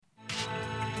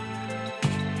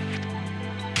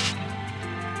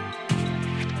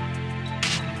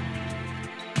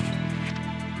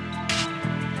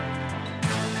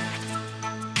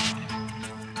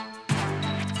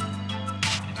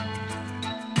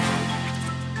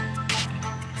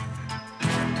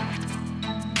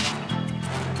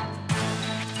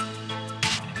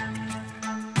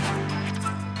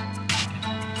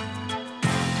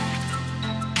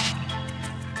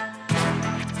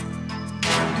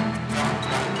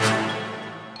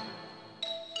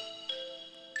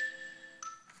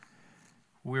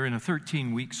We're in a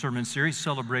 13-week sermon series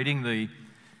celebrating the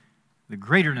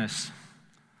greaterness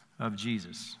of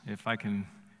Jesus, if I can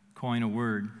coin a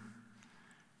word.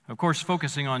 Of course,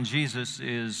 focusing on Jesus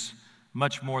is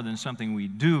much more than something we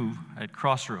do at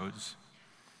Crossroads.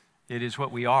 It is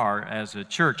what we are as a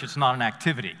church. It's not an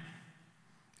activity.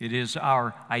 It is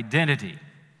our identity.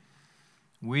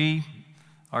 We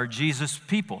are Jesus'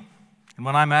 people. And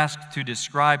when I'm asked to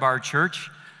describe our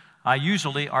church, I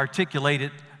usually articulate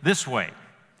it this way,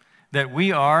 that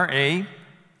we are a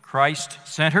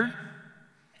Christ-centered,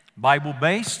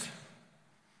 Bible-based,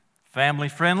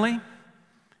 family-friendly,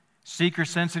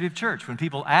 seeker-sensitive church. When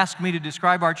people ask me to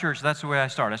describe our church, that's the way I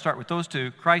start. I start with those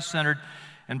two, Christ-centered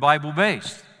and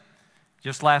Bible-based.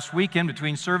 Just last weekend,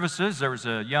 between services, there was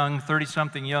a young,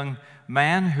 30-something young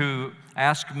man who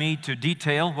asked me to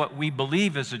detail what we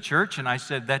believe as a church, and I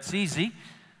said, that's easy.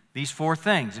 These four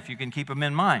things, if you can keep them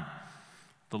in mind.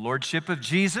 The lordship of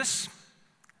Jesus,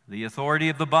 the authority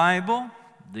of the Bible,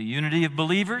 the unity of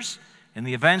believers, and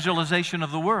the evangelization of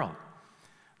the world.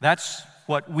 That's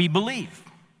what we believe.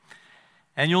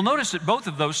 And you'll notice that both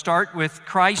of those start with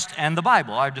Christ and the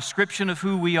Bible, our description of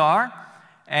who we are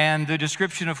and the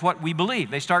description of what we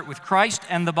believe. They start with Christ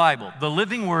and the Bible, the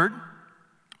living Word,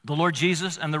 the Lord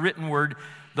Jesus, and the written Word,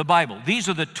 the Bible. These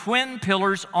are the twin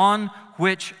pillars on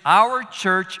which our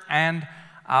church and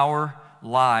our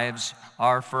lives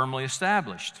are firmly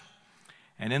established.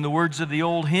 And in the words of the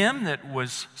old hymn that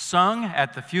was sung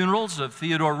at the funerals of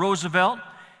Theodore Roosevelt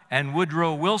and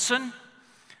Woodrow Wilson,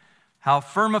 how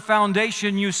firm a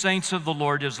foundation, you saints of the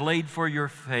Lord, is laid for your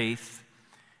faith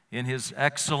in His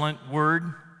excellent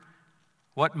word.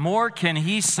 What more can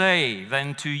He say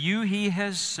than to you He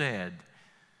has said,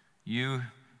 you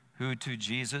who to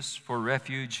Jesus for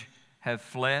refuge have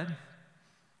fled?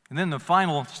 And then the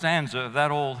final stanza of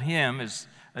that old hymn is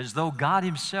as though God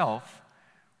Himself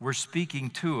were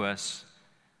speaking to us.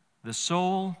 The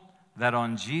soul that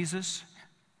on Jesus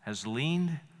has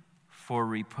leaned for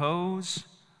repose,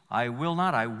 I will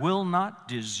not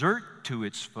desert to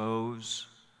its foes.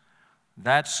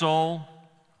 That soul,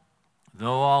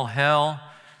 though all hell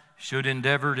should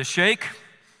endeavor to shake,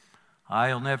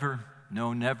 I'll never,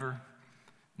 no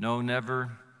never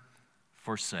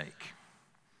forsake.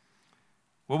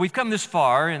 Well, we've come this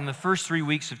far in the first 3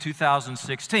 weeks of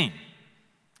 2016.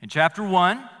 In chapter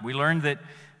 1, we learned that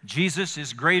Jesus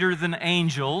is greater than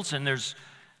angels, and there's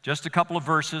just a couple of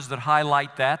verses that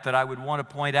highlight that I would want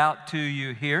to point out to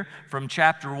you here from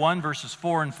chapter 1, verses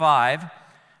 4 and 5.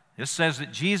 This says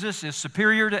that Jesus is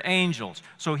superior to angels.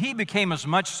 So He became as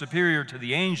much superior to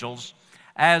the angels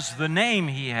as the name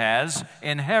He has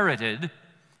inherited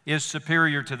is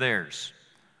superior to theirs.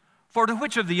 For to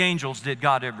which of the angels did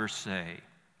God ever say,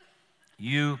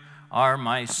 "You are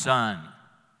my Son"?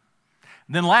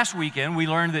 Then last weekend, we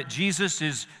learned that Jesus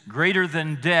is greater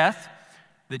than death,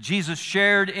 that Jesus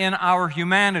shared in our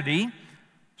humanity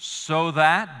so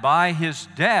that by His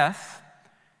death,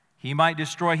 He might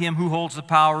destroy him who holds the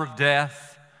power of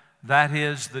death, that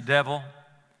is, the devil,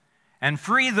 and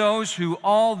free those who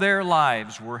all their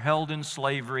lives were held in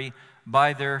slavery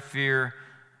by their fear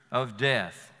of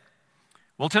death.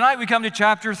 Well, tonight we come to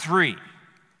chapter 3,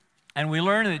 and we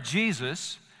learn that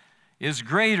Jesus is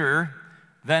greater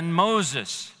than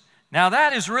Moses. Now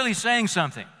that is really saying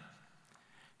something.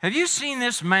 Have you seen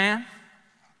this man?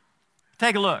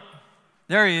 Take a look.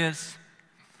 There he is.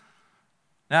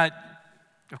 Now,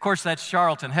 of course, that's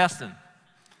Charlton Heston.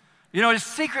 You know,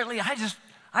 secretly,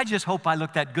 I just hope I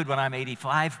look that good when I'm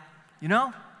 85, you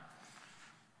know?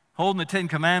 Holding the Ten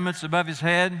Commandments above his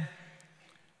head,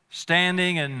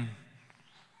 standing and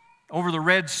over the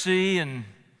Red Sea and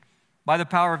by the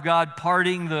power of God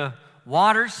parting the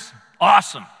waters.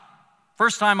 Awesome.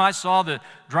 First time I saw the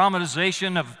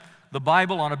dramatization of the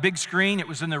Bible on a big screen, it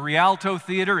was in the Rialto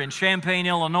Theater in Champaign,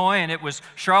 Illinois, and it was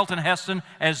Charlton Heston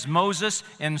as Moses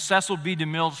in Cecil B.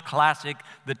 DeMille's classic,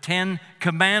 The Ten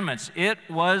Commandments. It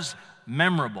was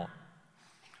memorable.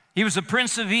 He was a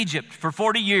prince of Egypt for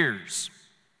 40 years.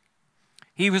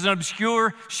 He was an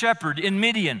obscure shepherd in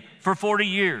Midian for 40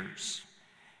 years.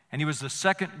 And he was the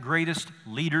second greatest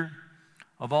leader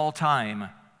of all time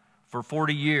for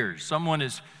 40 years. Someone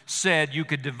has said you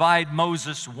could divide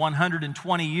Moses'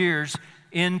 120 years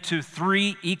into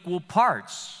 3 equal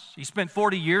parts. He spent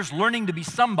 40 years learning to be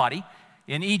somebody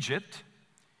in Egypt.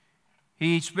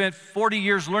 He spent 40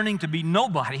 years learning to be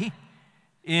nobody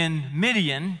in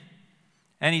Midian.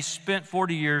 And he spent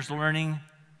 40 years learning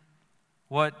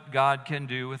what God can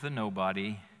do with a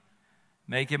nobody,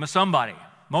 make him a somebody.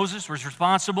 Moses was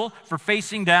responsible for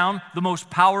facing down the most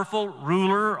powerful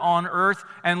ruler on earth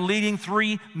and leading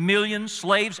 3 million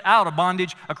slaves out of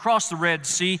bondage across the Red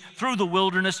Sea, through the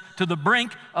wilderness, to the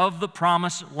brink of the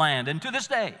Promised Land. And to this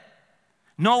day,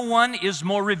 no one is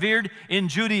more revered in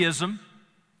Judaism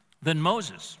than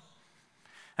Moses.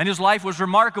 And his life was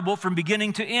remarkable from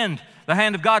beginning to end. The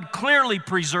hand of God clearly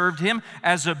preserved him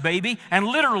as a baby and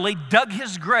literally dug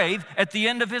his grave at the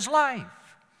end of his life.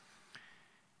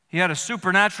 He had a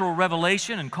supernatural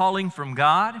revelation and calling from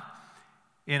God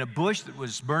in a bush that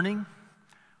was burning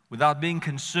without being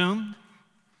consumed.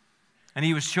 And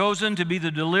he was chosen to be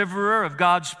the deliverer of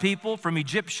God's people from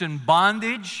Egyptian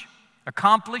bondage,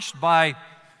 accomplished by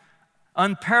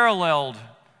unparalleled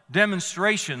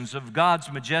demonstrations of God's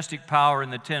majestic power in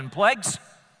the 10 plagues.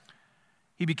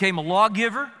 He became a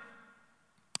lawgiver,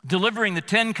 delivering the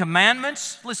 10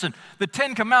 Commandments. Listen, the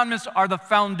 10 Commandments are the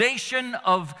foundation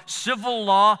of civil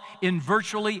law in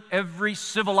virtually every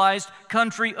civilized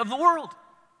country of the world.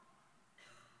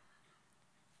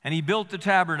 And he built the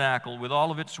tabernacle with all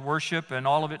of its worship and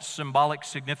all of its symbolic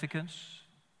significance.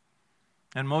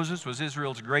 And Moses was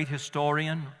Israel's great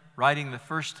historian, writing the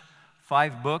first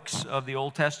 5 books of the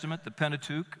Old Testament, the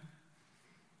Pentateuch: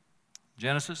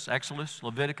 Genesis, Exodus,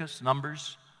 Leviticus,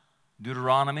 Numbers,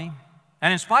 Deuteronomy.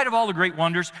 And in spite of all the great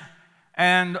wonders,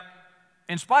 and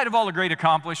in spite of all the great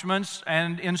accomplishments,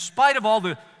 and in spite of all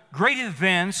the great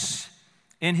events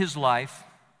in his life,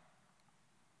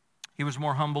 he was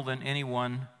more humble than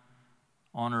anyone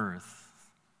on earth.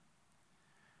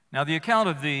 Now, the account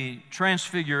of the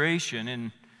Transfiguration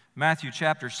in Matthew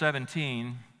chapter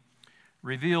 17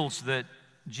 reveals that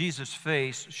Jesus'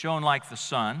 face shone like the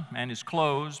sun, and his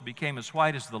clothes became as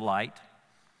white as the light.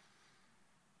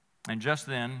 And just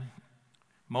then,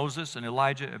 Moses and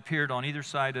Elijah appeared on either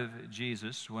side of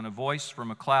Jesus when a voice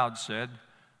from a cloud said,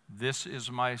 "This is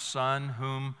my Son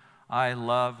whom I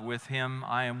love. With him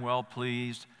I am well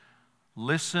pleased.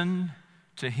 Listen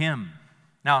to him."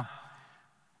 Now,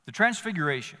 the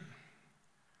Transfiguration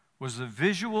was the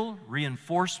visual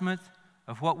reinforcement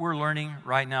of what we're learning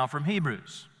right now from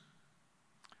Hebrews,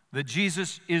 that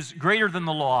Jesus is greater than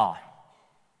the law.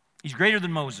 He's greater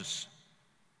than Moses.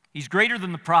 He's greater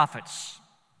than the prophets,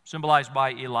 symbolized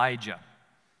by Elijah.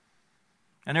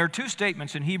 And there are 2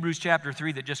 statements in Hebrews chapter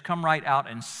 3 that just come right out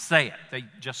and say it. They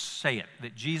just say it,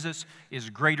 that Jesus is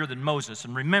greater than Moses.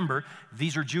 And remember,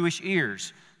 these are Jewish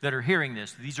ears that are hearing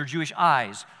this. These are Jewish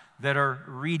eyes that are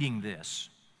reading this.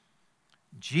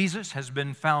 Jesus has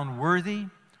been found worthy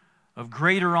of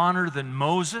greater honor than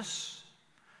Moses,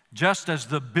 just as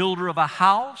the builder of a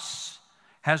house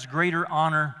has greater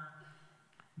honor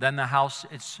than the house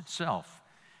itself.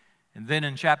 And then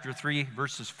in chapter 3,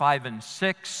 verses 5 and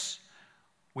 6,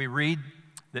 we read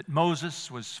that Moses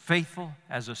was faithful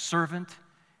as a servant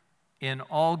in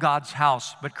all God's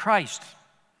house, but Christ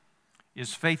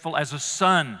is faithful as a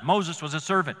son. Moses was a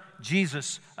servant,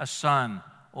 Jesus a son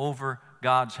over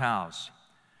God's house.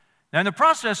 Now, in the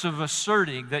process of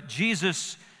asserting that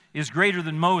Jesus is greater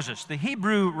than Moses, the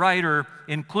Hebrew writer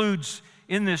includes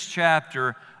in this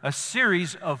chapter a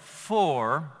series of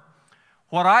 4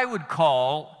 what I would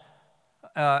call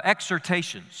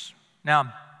exhortations.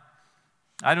 Now,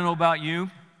 I don't know about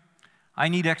you, I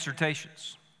need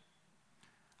exhortations.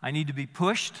 I need to be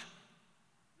pushed.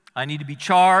 I need to be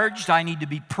charged. I need to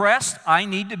be pressed. I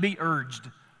need to be urged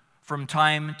from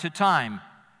time to time.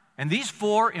 And these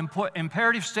 4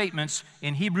 imperative statements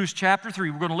in Hebrews chapter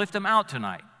 3, we're going to lift them out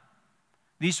tonight.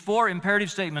 These 4 imperative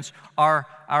statements are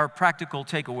our practical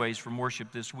takeaways from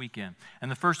worship this weekend. And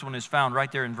the first one is found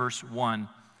right there in verse 1.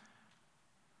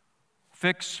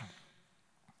 Fix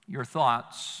your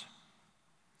thoughts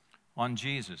on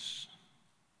Jesus.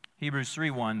 Hebrews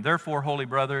 3:1. Therefore, holy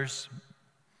brothers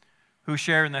who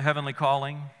share in the heavenly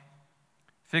calling,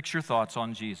 fix your thoughts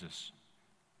on Jesus,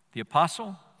 the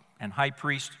apostle and high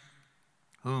priest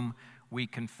whom we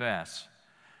confess.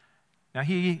 Now,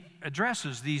 he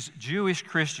addresses these Jewish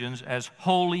Christians as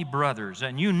holy brothers.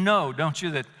 And you know, don't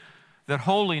you, that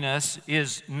holiness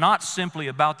is not simply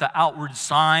about the outward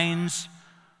signs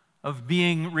of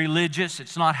being religious.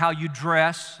 It's not how you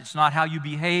dress. It's not how you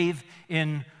behave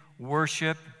in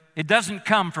worship. It doesn't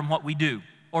come from what we do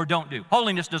or don't do.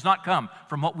 Holiness does not come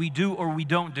from what we do or we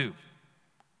don't do.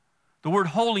 The word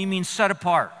holy means set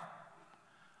apart.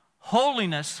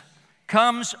 Holiness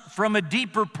comes from a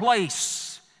deeper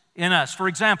place in us. For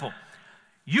example,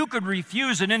 you could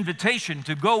refuse an invitation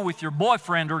to go with your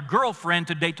boyfriend or girlfriend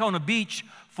to Daytona Beach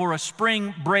for a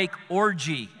spring break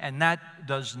orgy, and that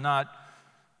does not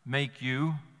make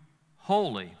you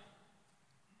holy.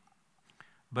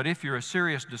 But if you're a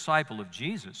serious disciple of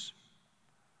Jesus,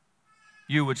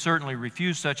 you would certainly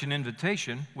refuse such an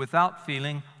invitation without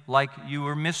feeling like you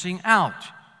were missing out.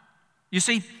 You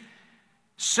see,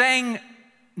 saying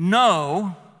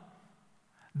no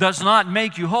does not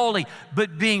make you holy,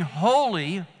 but being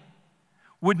holy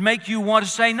would make you want to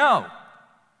say no.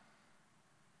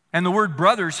 And the word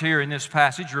brothers here in this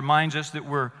passage reminds us that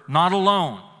we're not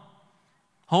alone.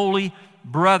 Holy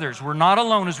brothers, we're not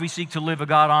alone as we seek to live a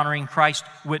God-honoring,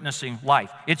 Christ-witnessing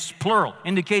life. It's plural,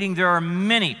 indicating there are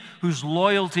many whose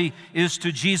loyalty is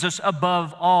to Jesus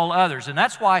above all others. And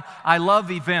that's why I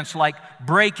love events like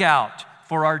Breakout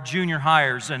for our junior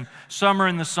hires and Summer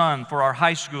in the Sun for our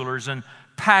high schoolers and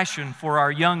Passion for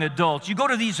our young adults. You go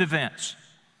to these events.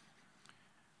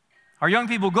 Our young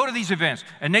people go to these events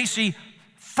and they see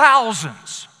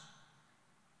thousands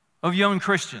of young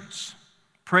Christians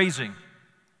praising,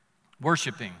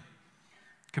 worshiping,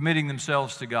 committing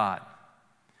themselves to God.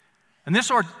 And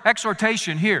this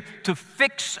exhortation here to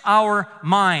fix our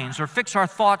minds or fix our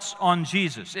thoughts on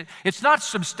Jesus, it's not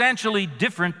substantially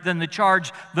different than the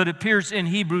charge that appears in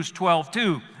Hebrews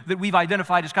 12:2 that we've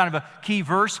identified as kind of a key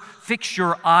verse. Fix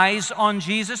your eyes on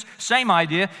Jesus. Same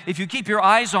idea. If you keep your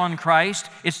eyes on Christ,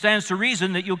 it stands to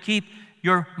reason that you'll keep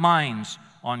your minds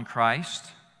on Christ.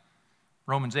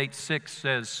 Romans 8:6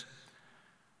 says,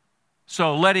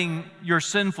 so letting your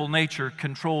sinful nature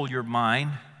control your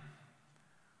mind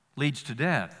leads to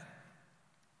death.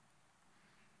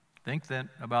 Think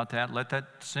about that. Let that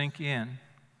sink in.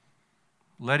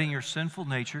 Letting your sinful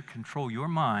nature control your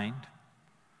mind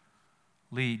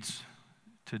leads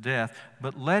to death.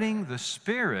 But letting the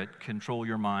Spirit control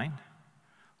your mind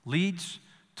leads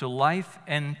to life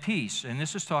and peace. And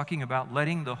this is talking about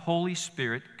letting the Holy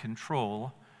Spirit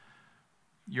control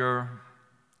your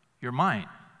mind.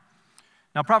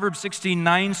 Now, Proverbs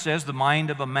 16:9 says, the mind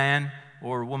of a man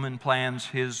or woman plans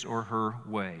his or her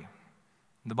way.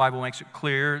 The Bible makes it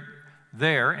clear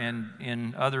there and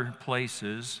in other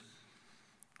places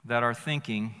that our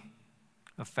thinking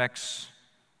affects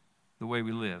the way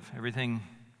we live. Everything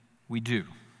we do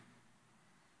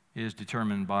is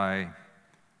determined by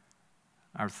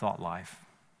our thought life.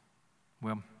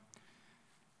 Well,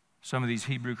 some of these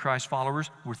Hebrew Christ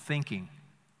followers were thinking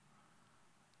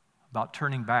about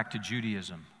turning back to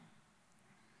Judaism.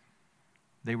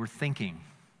 They were thinking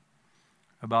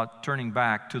about turning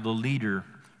back to the leader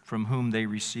from whom they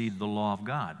received the law of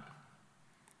God,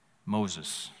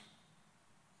 Moses.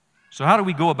 So how do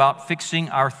we go about fixing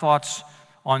our thoughts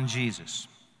on Jesus?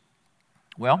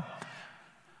 Well,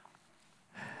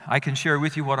 I can share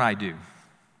with you what I do,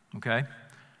 okay?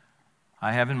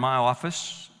 I have in my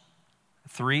office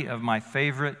 3 of my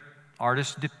favorite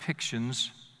artist depictions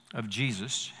of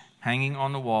Jesus hanging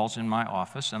on the walls in my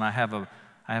office, and I have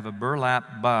a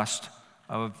burlap bust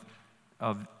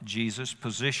of Jesus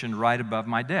positioned right above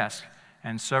my desk.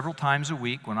 And several times a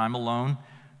week when I'm alone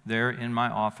there in my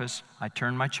office, I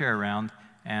turn my chair around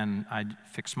and I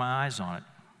fix my eyes on it.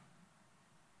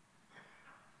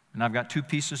 And I've got 2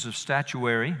 pieces of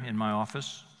statuary in my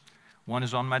office. One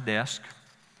is on my desk.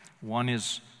 One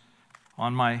is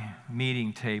on my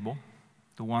meeting table.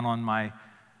 The one on my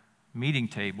meeting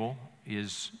table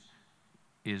is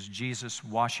Jesus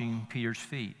washing Peter's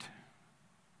feet.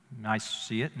 And I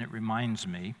see it, and it reminds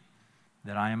me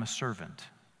that I am a servant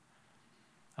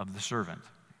of the servant.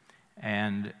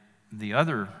 And the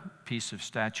other piece of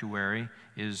statuary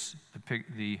is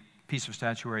the piece of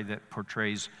statuary that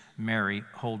portrays Mary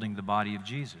holding the body of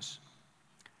Jesus.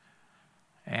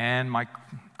 And my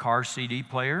car CD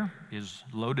player is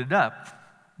loaded up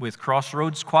with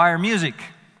Crossroads Choir music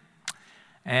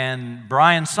and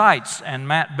Brian Seitz and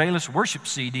Matt Bayless worship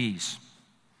CDs.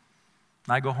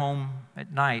 I go home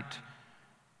at night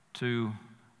to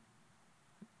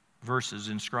verses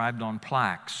inscribed on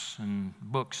plaques and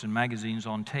books and magazines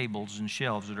on tables and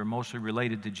shelves that are mostly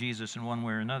related to Jesus in one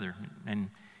way or another. And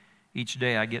each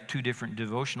day I get 2 different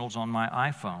devotionals on my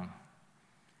iPhone.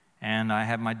 And I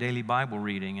have my daily Bible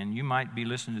reading. And you might be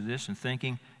listening to this and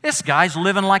thinking, this guy's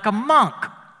living like a monk.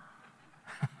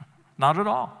 Not at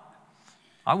all.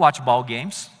 I watch ball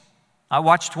games. I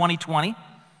watch 2020.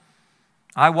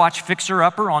 I watch Fixer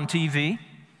Upper on TV.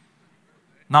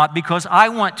 Not because I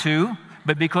want to,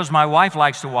 but because my wife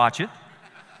likes to watch it.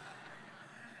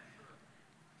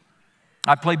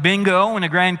 I play bingo when the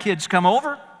grandkids come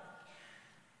over.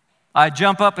 I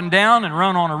jump up and down and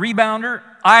run on a rebounder.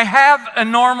 I have a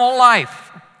normal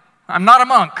life. I'm not a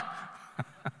monk.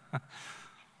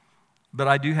 But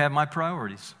I do have my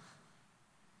priorities.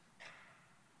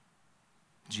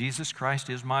 Jesus Christ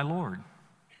is my Lord,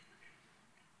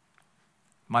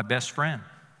 my best friend,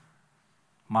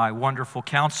 my wonderful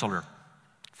counselor,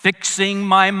 Fixing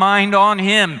my mind on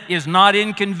Him is not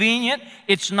inconvenient.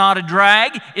 It's not a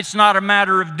drag. It's not a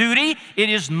matter of duty.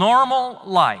 It is normal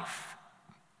life.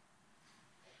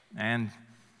 And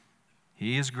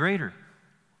He is greater.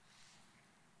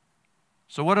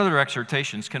 So what other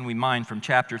exhortations can we mine from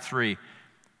chapter 3?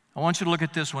 I want you to look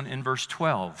at this one in verse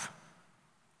 12.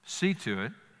 See to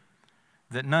it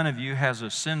that none of you has a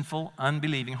sinful,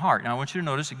 unbelieving heart. Now I want you to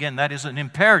notice, again, that is an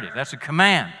imperative. That's a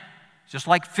command. Just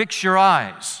like fix your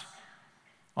eyes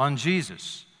on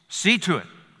Jesus. See to it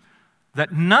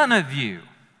that none of you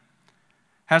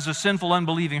has a sinful,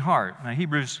 unbelieving heart. Now,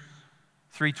 Hebrews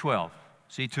 3:12.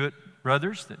 See to it,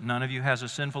 brothers, that none of you has a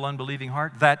sinful, unbelieving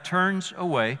heart that turns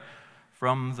away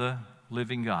from the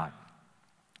living God.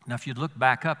 Now, if you'd look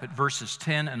back up at verses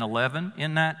 10 and 11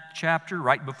 in that chapter,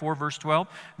 right before verse 12,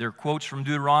 there are quotes from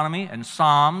Deuteronomy and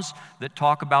Psalms that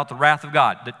talk about the wrath of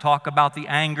God, that talk about the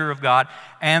anger of God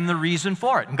and the reason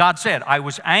for it. And God said, I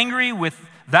was angry with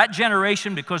that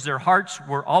generation because their hearts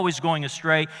were always going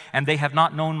astray and they have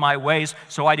not known my ways.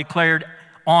 So I declared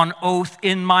on oath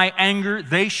in my anger,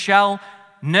 they shall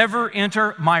never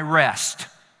enter my rest.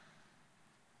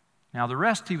 Now, the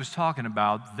rest he was talking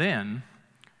about then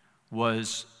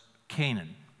was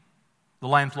Canaan, the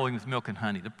land flowing with milk and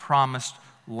honey, the promised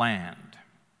land.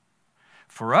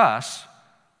 For us,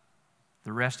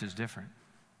 the rest is different.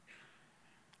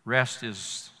 Rest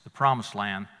is the promised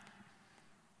land,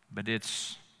 but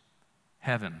it's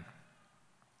heaven.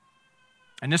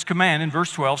 And this command in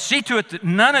verse 12, see to it that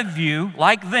none of you,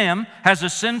 like them, has a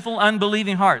sinful,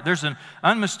 unbelieving heart. There's an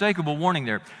unmistakable warning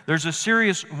there. There's a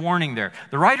serious warning there.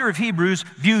 The writer of Hebrews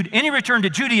viewed any return to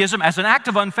Judaism as an act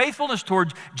of unfaithfulness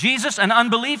toward Jesus and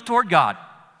unbelief toward God.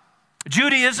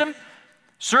 Judaism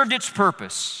served its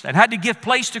purpose and had to give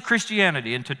place to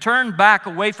Christianity. And to turn back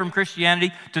away from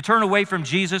Christianity, to turn away from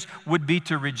Jesus, would be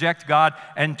to reject God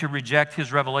and to reject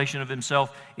His revelation of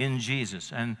Himself in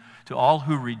Jesus. And to all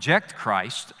who reject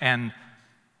Christ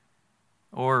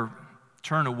or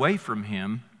turn away from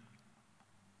Him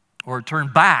or turn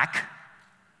back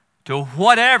to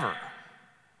whatever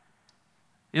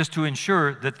is to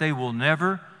ensure that they will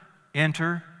never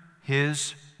enter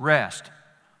His rest.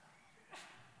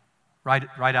 Right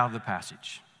out of the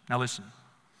passage. Now listen,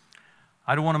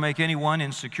 I don't want to make anyone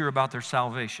insecure about their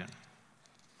salvation,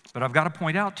 but I've got to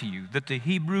point out to you that the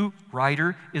Hebrew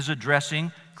writer is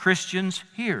addressing Christians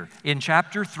here. In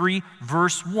chapter 3,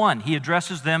 verse 1, he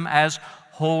addresses them as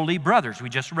holy brothers. We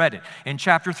just read it. In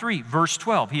chapter 3, verse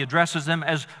 12, he addresses them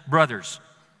as brothers.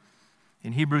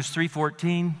 In Hebrews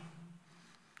 3:14,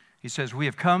 he says, we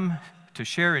have come to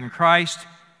share in Christ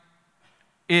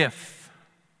if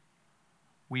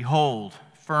we hold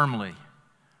firmly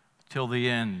till the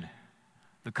end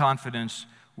the confidence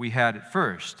we had at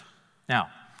first. Now,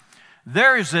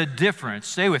 there is a difference,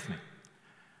 stay with me.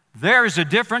 There is a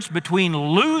difference between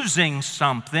losing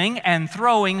something and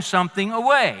throwing something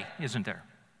away, isn't there?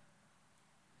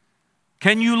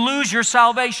 Can you lose your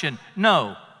salvation?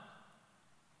 No.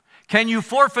 Can you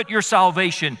forfeit your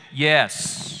salvation?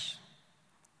 Yes.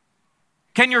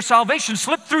 Can your salvation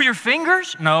slip through your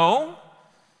fingers? No.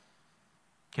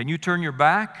 Can you turn your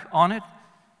back on it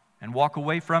and walk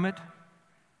away from it?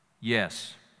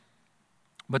 Yes.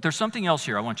 But there's something else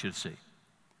here I want you to see.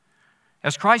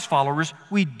 As Christ followers,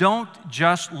 we don't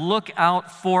just look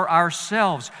out for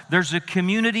ourselves. There's a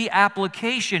community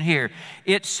application here.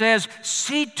 It says,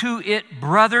 see to it,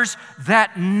 brothers,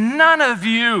 that none of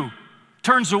you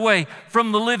turns away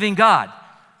from the living God.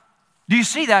 Do you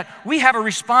see that? We have a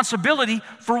responsibility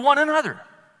for one another.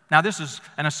 Now, this is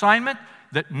an assignment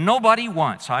that nobody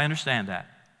wants. I understand that.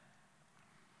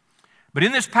 But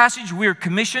in this passage, we are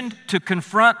commissioned to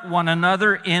confront one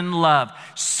another in love.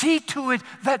 See to it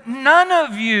that none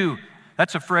of you,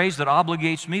 that's a phrase that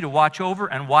obligates me to watch over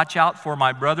and watch out for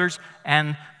my brothers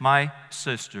and my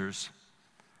sisters.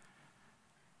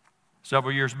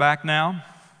 Several years back now,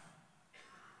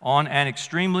 on an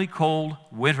extremely cold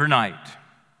winter night,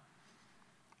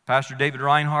 Pastor David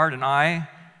Reinhardt and I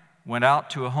went out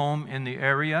to a home in the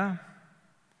area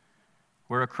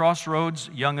where a Crossroads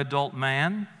young adult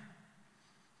man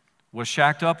was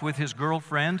shacked up with his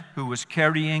girlfriend who was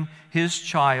carrying his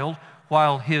child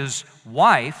while his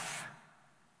wife,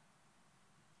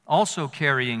 also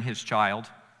carrying his child,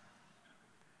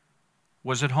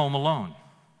 was at home alone.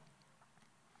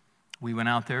 We went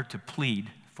out there to plead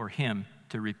for him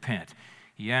to repent.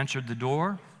 He answered the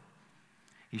door.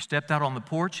 He stepped out on the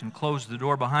porch and closed the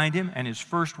door behind him, and his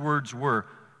first words were,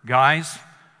 "Guys,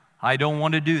 I don't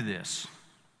want to do this."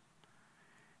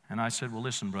 And I said, "Well,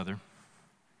 listen, brother,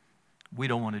 we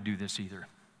don't want to do this either.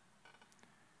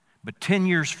 But 10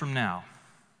 years from now,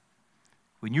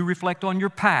 when you reflect on your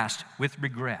past with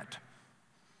regret,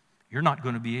 you're not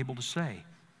going to be able to say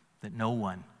that no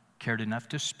one cared enough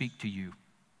to speak to you.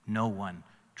 No one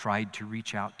tried to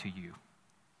reach out to you.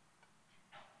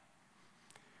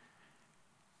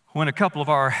 When a couple of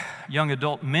our young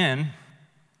adult men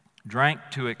drank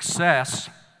to excess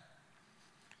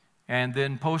and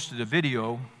then posted a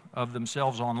video of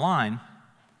themselves online,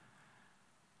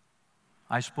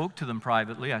 I spoke to them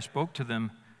privately. I spoke to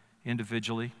them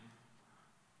individually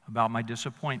about my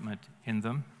disappointment in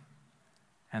them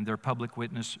and their public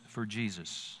witness for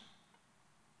Jesus.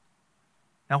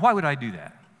 Now, why would I do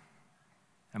that?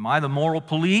 Am I the moral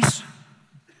police?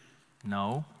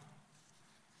 No.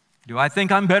 Do I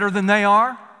think I'm better than they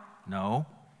are? No.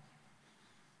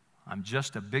 I'm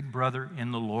just a big brother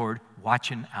in the Lord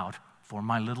watching out for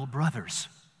my little brothers.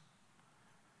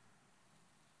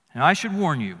 And I should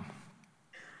warn you,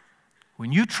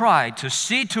 when you try to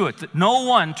see to it that no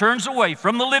one turns away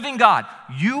from the living God,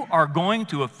 you are going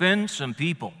to offend some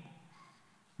people.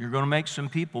 You're going to make some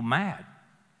people mad.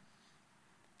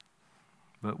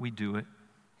 But we do it.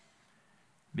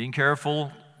 Being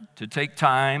careful to take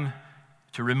time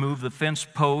to remove the fence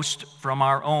post from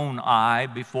our own eye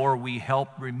before we help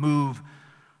remove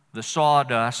the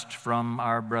sawdust from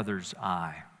our brother's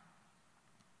eye.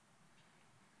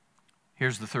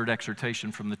 Here's the third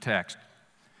exhortation from the text.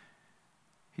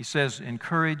 He says,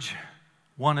 encourage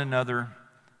one another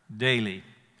daily.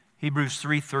 Hebrews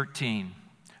 3:13.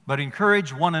 But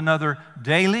encourage one another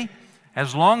daily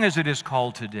as long as it is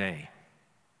called today,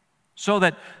 so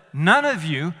that none of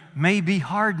you may be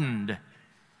hardened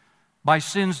by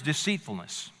sin's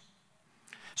deceitfulness.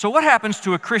 So what happens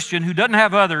to a Christian who doesn't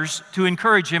have others to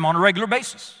encourage him on a regular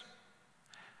basis?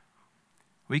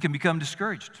 He can become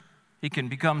discouraged. He can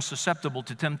become susceptible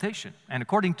to temptation. And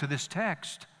according to this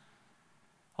text,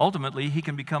 ultimately he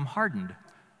can become hardened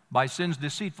by sin's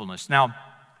deceitfulness. Now,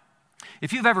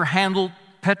 if you've ever handled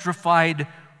petrified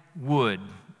wood,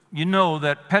 you know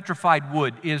that petrified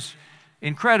wood is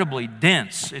incredibly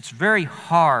dense. It's very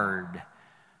hard.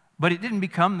 But it didn't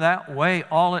become that way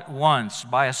all at once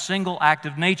by a single act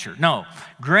of nature. No,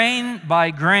 grain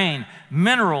by grain,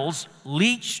 minerals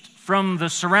leached from the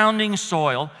surrounding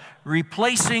soil,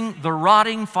 replacing the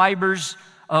rotting fibers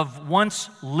of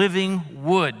once living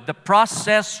wood. The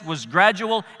process was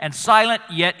gradual and silent,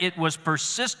 yet it was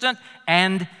persistent,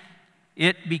 and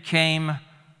it became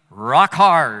rock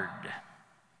hard.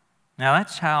 Now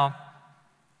that's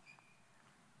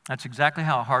exactly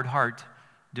how a hard heart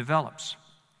develops.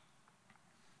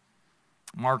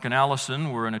 Mark and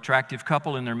Allison were an attractive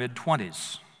couple in their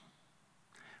mid-20s.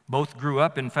 Both grew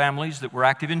up in families that were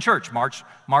active in church.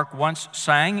 Mark once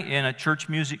sang in a church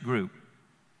music group.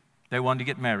 They wanted to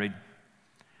get married.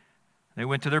 They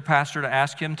went to their pastor to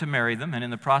ask him to marry them, and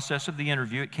in the process of the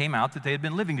interview, it came out that they had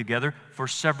been living together for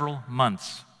several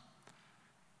months.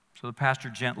 So the pastor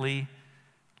gently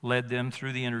led them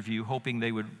through the interview, hoping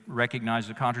they would recognize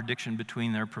the contradiction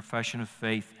between their profession of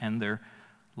faith and their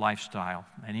lifestyle.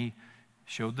 And he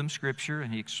showed them Scripture,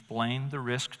 and he explained the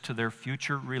risk to their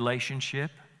future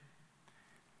relationship,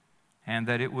 and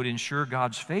that it would ensure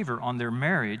God's favor on their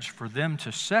marriage for them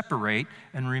to separate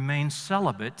and remain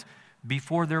celibate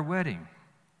before their wedding.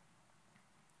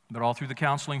 But all through the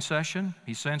counseling session,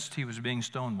 he sensed he was being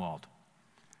stonewalled.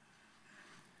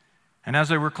 And as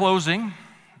they were closing,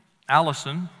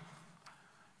 Allison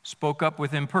spoke up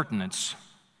with impertinence.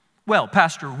 Well,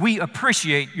 Pastor, we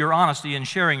appreciate your honesty in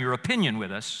sharing your opinion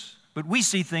with us, but we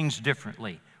see things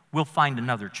differently. We'll find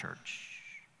another church.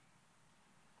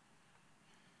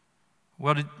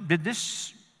 Well, did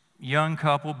this young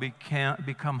couple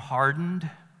become hardened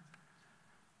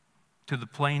to the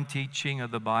plain teaching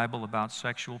of the Bible about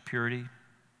sexual purity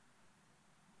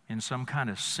in some kind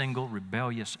of single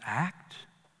rebellious act?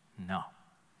 No,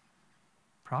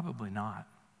 probably not.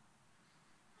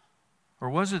 Or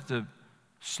was it the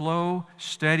slow,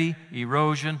 steady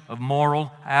erosion of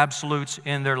moral absolutes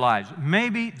in their lives?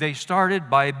 Maybe they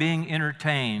started by being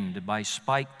entertained by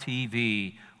Spike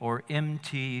TV or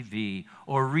MTV,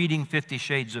 or reading 50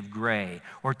 Shades of Grey,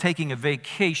 or taking a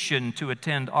vacation to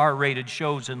attend R-rated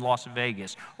shows in Las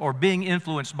Vegas, or being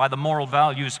influenced by the moral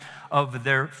values of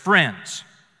their friends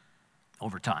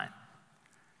over time.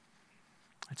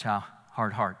 That's how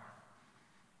hard heart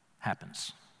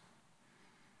happens.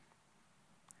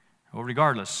 Well,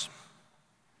 regardless,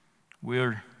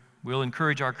 we'll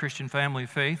encourage our Christian family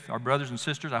of faith, our brothers and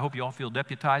sisters. I hope you all feel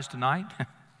deputized tonight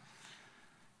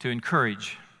to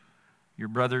encourage your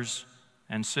brothers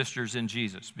and sisters in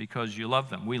Jesus, because you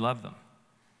love them. We love them.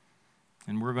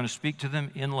 And we're going to speak to them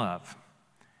in love.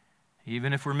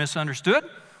 Even if we're misunderstood,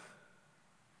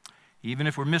 even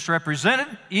if we're misrepresented,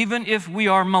 even if we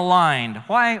are maligned.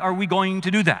 Why are we going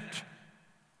to do that?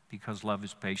 Because love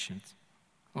is patient.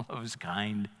 Love is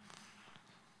kind.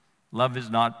 Love is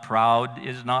not proud,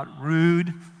 is not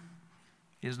rude,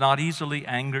 is not easily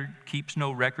angered, keeps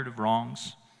no record of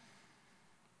wrongs.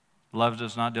 Love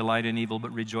does not delight in evil,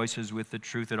 but rejoices with the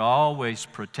truth. It always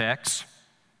protects,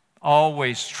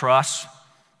 always trusts,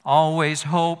 always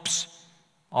hopes,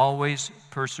 always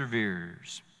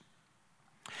perseveres.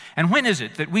 And when is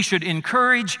it that we should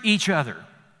encourage each other?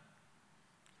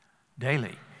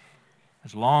 Daily.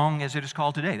 As long as it is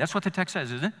called today. That's what the text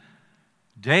says, isn't it?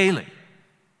 Daily.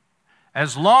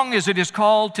 As long as it is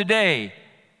called today,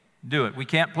 do it. We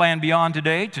can't plan beyond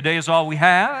today. Today is all we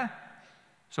have.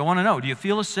 So I want to know, do you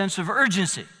feel a sense of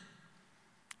urgency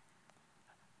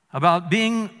about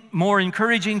being more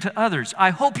encouraging to others? I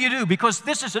hope you do, because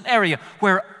this is an area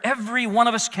where every one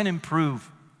of us can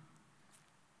improve.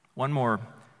 One more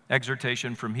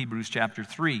exhortation from Hebrews chapter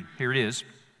 3. Here it is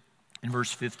in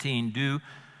verse 15. Do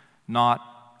not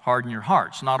harden your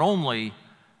hearts. Not only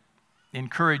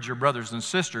encourage your brothers and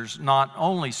sisters, not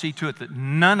only see to it that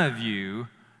none of you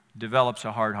develops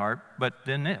a hard heart, but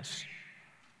then this: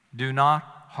 do not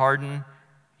harden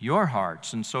your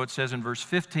hearts. And so it says in verse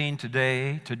 15,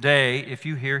 today, if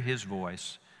you hear his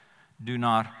voice, do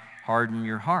not harden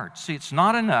your hearts. See, it's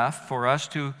not enough for us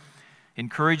to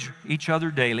encourage each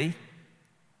other daily.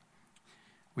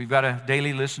 We've got to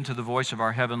daily listen to the voice of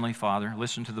our Heavenly Father,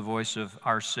 listen to the voice of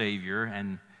our Savior,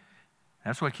 and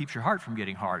that's what keeps your heart from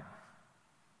getting hard,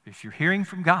 if you're hearing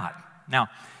from God. Now,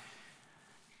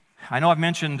 I know I've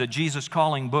mentioned the Jesus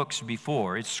Calling books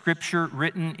before. It's Scripture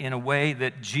written in a way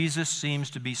that Jesus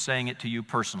seems to be saying it to you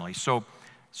personally. So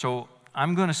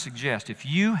I'm going to suggest, if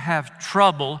you have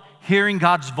trouble hearing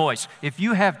God's voice, if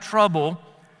you have trouble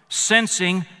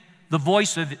sensing the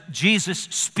voice of Jesus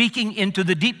speaking into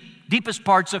the deepest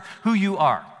parts of who you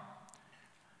are,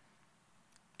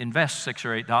 invest $6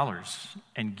 or $8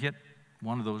 and get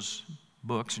one of those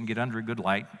books and get under a good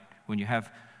light when you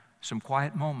have some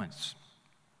quiet moments.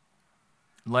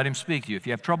 Let him speak to you. If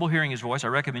you have trouble hearing his voice, I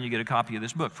recommend you get a copy of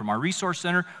this book from our Resource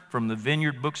Center, from the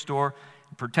Vineyard Bookstore.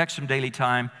 Protect some daily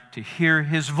time to hear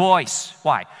his voice.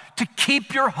 Why? To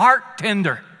keep your heart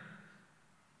tender.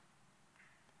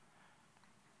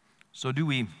 So do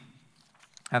we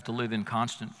have to live in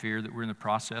constant fear that we're in the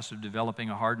process of developing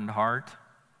a hardened heart?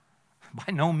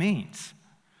 By no means.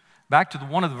 Back to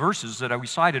one of the verses that we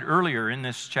cited earlier in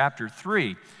this chapter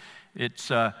 3.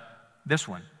 It's this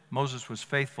one. Moses was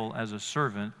faithful as a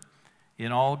servant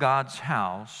in all God's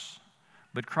house,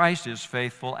 but Christ is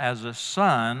faithful as a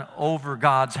son over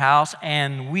God's house,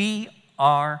 and we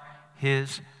are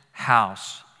his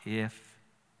house if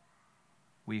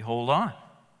we hold on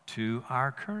to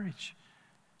our courage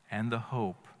and the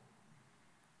hope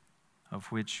of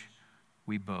which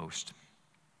we boast.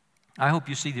 I hope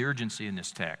you see the urgency in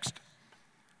this text.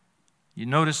 You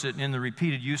notice it in the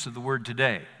repeated use of the word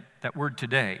today. That word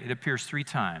today, it appears 3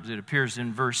 times. It appears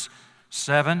in verse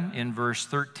 7, in verse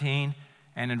 13,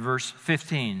 and in verse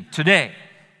 15. Today.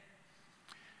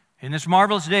 In this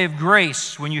marvelous day of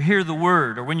grace, when you hear the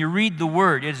word or when you read the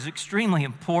word, it is extremely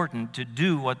important to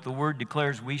do what the word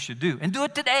declares we should do. And do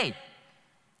it today.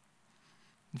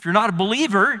 If you're not a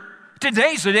believer,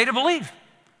 today's the day to believe.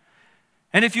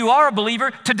 And if you are a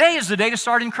believer, today is the day to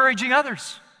start encouraging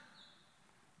others.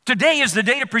 Today is the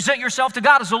day to present yourself to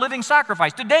God as a living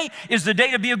sacrifice. Today is the day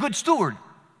to be a good steward,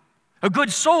 a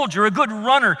good soldier, a good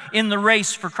runner in the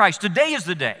race for Christ. Today is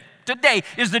the day. Today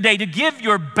is the day to give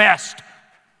your best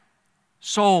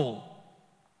soul,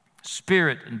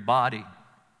 spirit, and body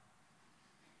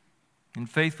in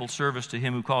faithful service to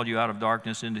him who called you out of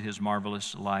darkness into his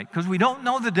marvelous light. Because we don't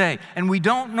know the day and we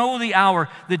don't know the hour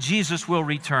that Jesus will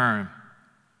return.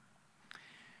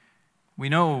 We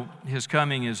know his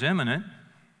coming is imminent.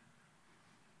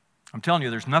 I'm telling you,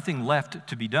 there's nothing left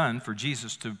to be done for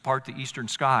Jesus to part the eastern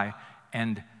sky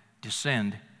and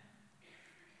descend,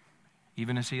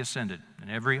 even as he ascended,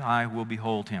 and every eye will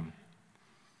behold him.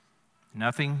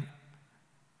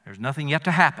 There's nothing yet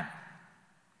to happen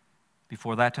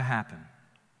before that to happen.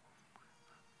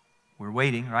 We're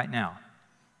waiting right now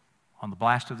on the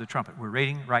blast of the trumpet. We're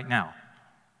waiting right now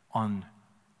on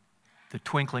the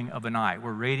twinkling of an eye.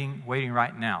 We're waiting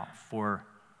right now for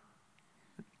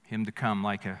him to come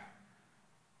like a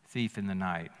thief in the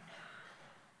night.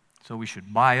 So we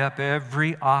should buy up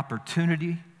every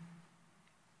opportunity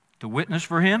to witness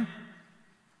for him.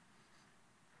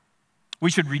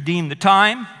 We should redeem the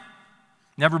time.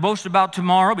 Never boast about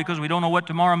tomorrow because we don't know what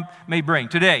tomorrow may bring.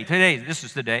 Today, this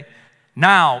is the day.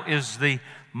 Now is the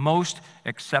most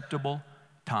acceptable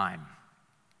time.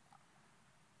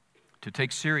 to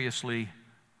take seriously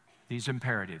these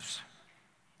imperatives,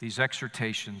 these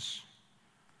exhortations,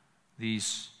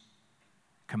 these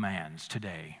commands.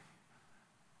 Today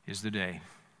is the day.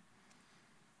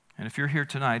 And if you're here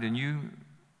tonight and you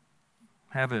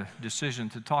have a decision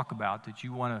to talk about that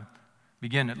you want to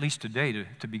begin, at least today,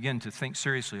 to begin to think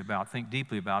seriously about, think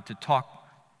deeply about, to talk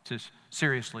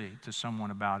seriously to someone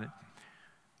about it,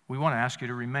 we want to ask you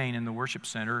to remain in the worship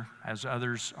center as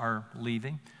others are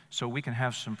leaving so we can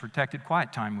have some protected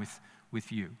quiet time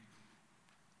with you,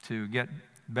 to get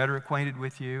better acquainted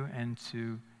with you and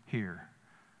to hear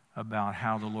about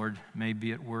how the Lord may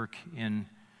be at work in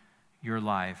your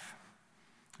life.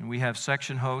 And we have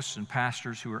section hosts and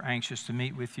pastors who are anxious to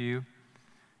meet with you.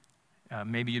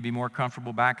 Maybe you'd be more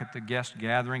comfortable back at the guest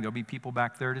gathering. There'll be people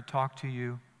back there to talk to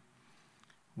you.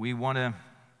 We want to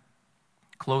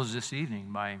close this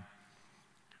evening by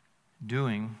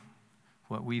doing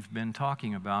what we've been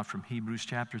talking about from Hebrews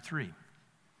chapter 3.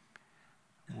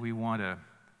 We want to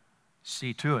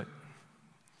see to it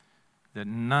that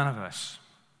none of us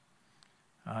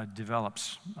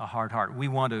develops a hard heart. We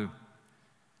want to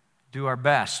do our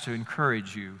best to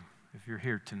encourage you. If you're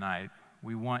here tonight,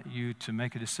 we want you to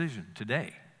make a decision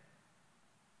today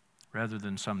rather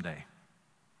than someday,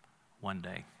 one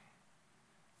day.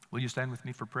 Will you stand with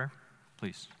me for prayer,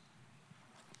 please?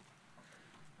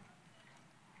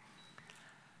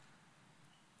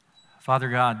 Father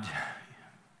God,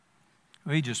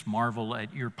 we just marvel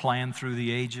at your plan through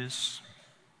the ages.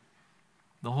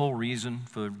 The whole reason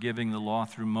for giving the law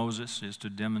through Moses is to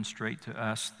demonstrate to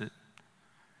us that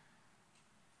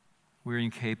we're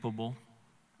incapable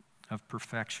of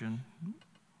perfection.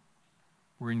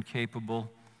 We're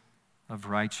incapable of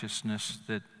righteousness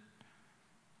that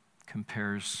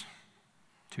compares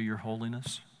to your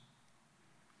holiness.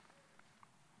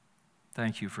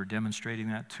 Thank you for demonstrating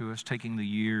that to us, taking the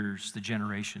years, the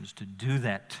generations to do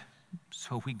that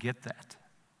so we get that.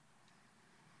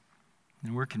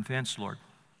 And we're convinced, Lord,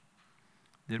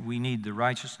 that we need the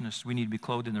righteousness, we need to be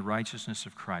clothed in the righteousness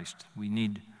of Christ. We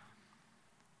need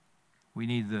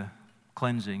the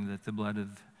cleansing that the blood of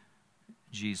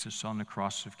Jesus on the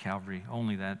cross of Calvary,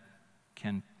 only that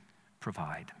can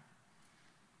provide.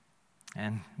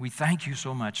 And we thank you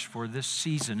so much for this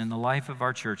season in the life of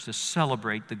our church to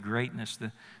celebrate the greatness,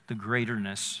 the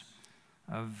greaterness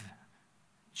of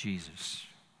Jesus.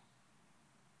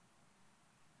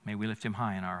 May we lift him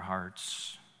high in our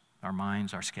hearts, our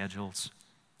minds, our schedules,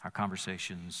 our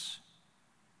conversations.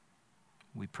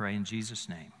 We pray in Jesus'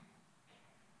 name.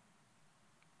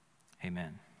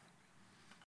 Amen.